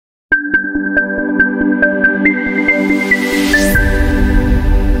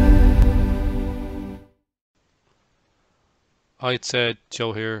Hi, it's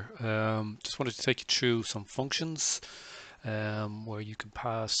Joe here. Just wanted to take you through some functions where you can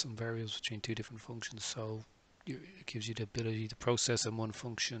pass some variables between two different functions. So it gives you the ability to process in one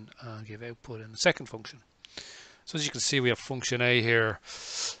function and give output in the second function. So as you can see, we have function A here,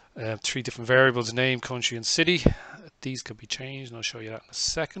 three different variables: name, country, and city. These can be changed, and I'll show you that in a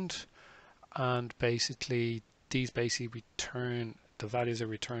second. And basically, these return the values are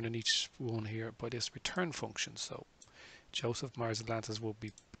returned in each one here by this return function. So Joseph, Mars, Atlantis will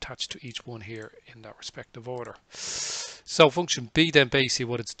be attached to each one here in that respective order. So function B then basically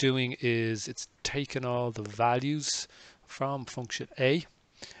what it's doing is it's taking all the values from function A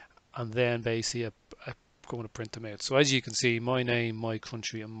and then basically going to print them out. So as you can see, my name, my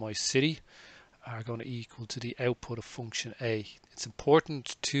country, and my city are going to equal to the output of function A. It's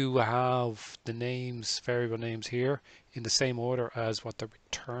important to have the names, variable names here, in the same order as what the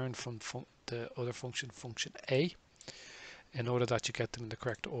return from the other function A, in order that you get them in the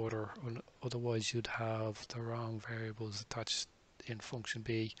correct order. Otherwise you'd have the wrong variables attached in function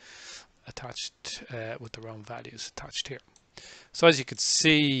B attached with the wrong values attached here. So as you can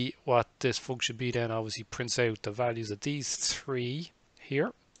see, what this function B then obviously prints out the values of these three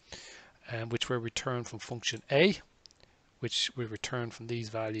here, which were returned from function A, which we returned from these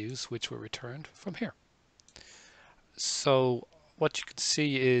values, which were returned from here. So what you can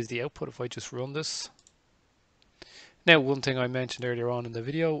see is the output if I just run this. Now, one thing I mentioned earlier on in the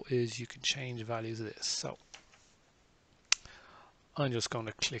video is you can change values of this. So I'm just going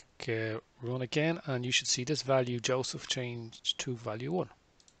to click run again, and you should see this value Joseph changed to value 1.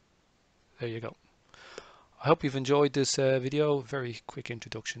 There you go. I hope you've enjoyed this video. Very quick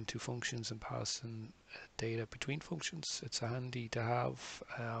introduction to functions and passing data between functions. It's handy to have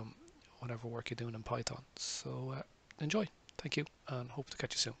whatever work you're doing in Python. So enjoy. Thank you, and hope to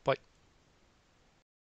catch you soon. Bye.